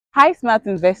Hi smart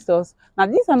investors. Now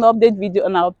this is an update video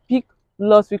on our big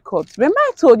loss records. Remember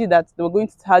I told you that they were going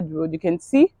to start the road. You can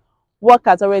see work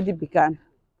has already begun.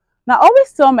 Now I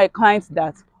always tell my clients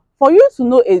that for you to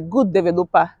know a good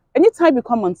developer, anytime you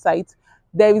come on site,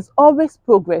 there is always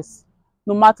progress,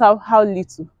 no matter how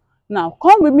little. Now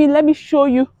come with me, let me show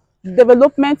you the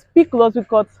development big loss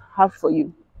records have for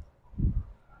you.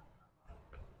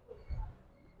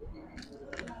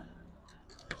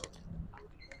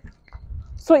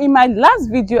 So in my last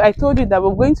video, I told you that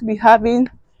we're going to be having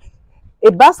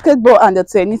a basketball and a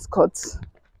tennis court.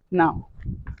 Now,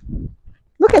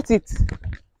 look at it.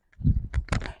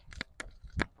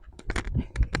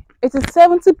 It is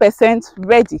 70%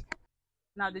 ready.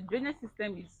 Now the drainage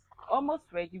system is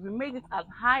almost ready. We made it as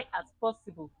high as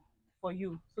possible for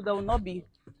you, so there will not be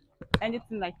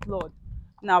anything like flood.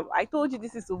 Now I told you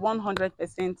this is a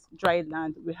 100% dry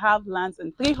land. We have lands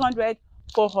in 300,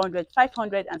 400,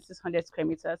 500 and 600 square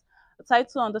meters. The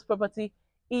title on this property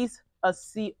is a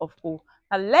C of O.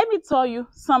 Now let me tell you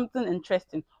something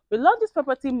interesting. We launched this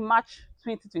property March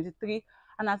 2023,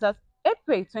 and as of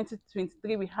April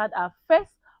 2023 we had our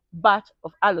first batch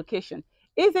of allocation.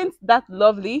 Isn't that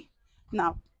lovely?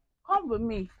 Now come with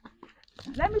me,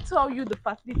 let me tell you the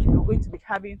facility we're going to be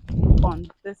having on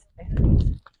this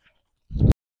estate.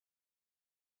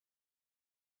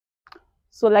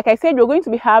 So like I said, we're going to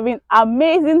be having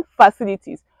amazing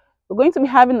facilities. We're going to be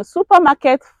having a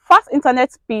supermarket, fast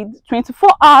internet speed, 24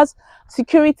 hours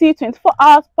security, 24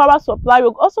 hours power supply.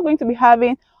 We're also going to be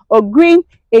having a green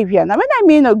area. Now when I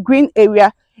mean a green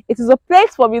area, it is a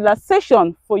place for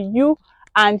relaxation for you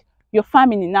and your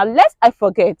family. Now lest I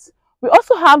forget, we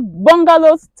also have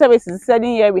bungalows, terraces.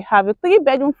 Selling here, we have a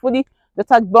 3-bedroom fully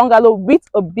detached bungalow with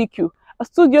a BQ, a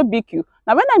studio BQ.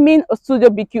 Now when I mean a studio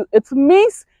BQ, it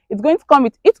means it's going to come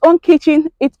with its own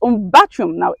kitchen, its own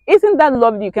bathroom. Now isn't that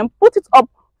lovely? You can put it up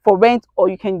for rent or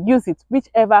you can use it,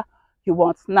 whichever you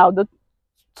want. Now the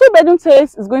 2-bedroom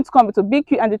terrace is going to come with a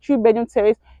BQ, and the 3-bedroom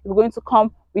terrace is going to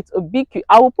come with a BQ.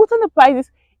 I will put on the prices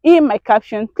in my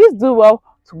caption. Please do well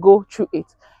to go through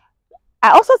it.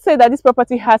 I also say that this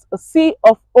property has a C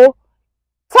of O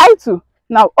title.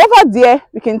 Now over there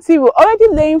we can see we're already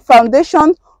laying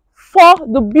foundation for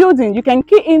the building. You can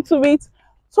key into it,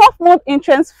 12-month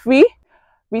interest free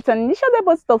with an initial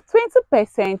deposit of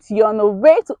 20%. You're on the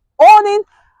way to owning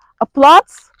a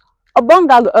plot, a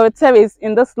bungalow or a terrace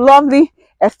in this lovely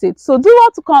estate. So do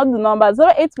want to call the number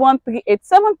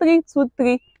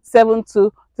 0813-873-2372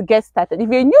 to get started. If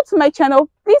you're new to my channel,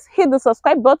 please hit the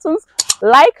subscribe buttons,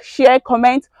 like, share,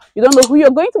 comment. You don't know who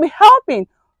you're going to be helping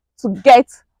to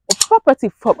get a property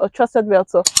from a trusted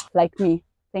realtor like me.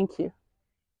 Thank you.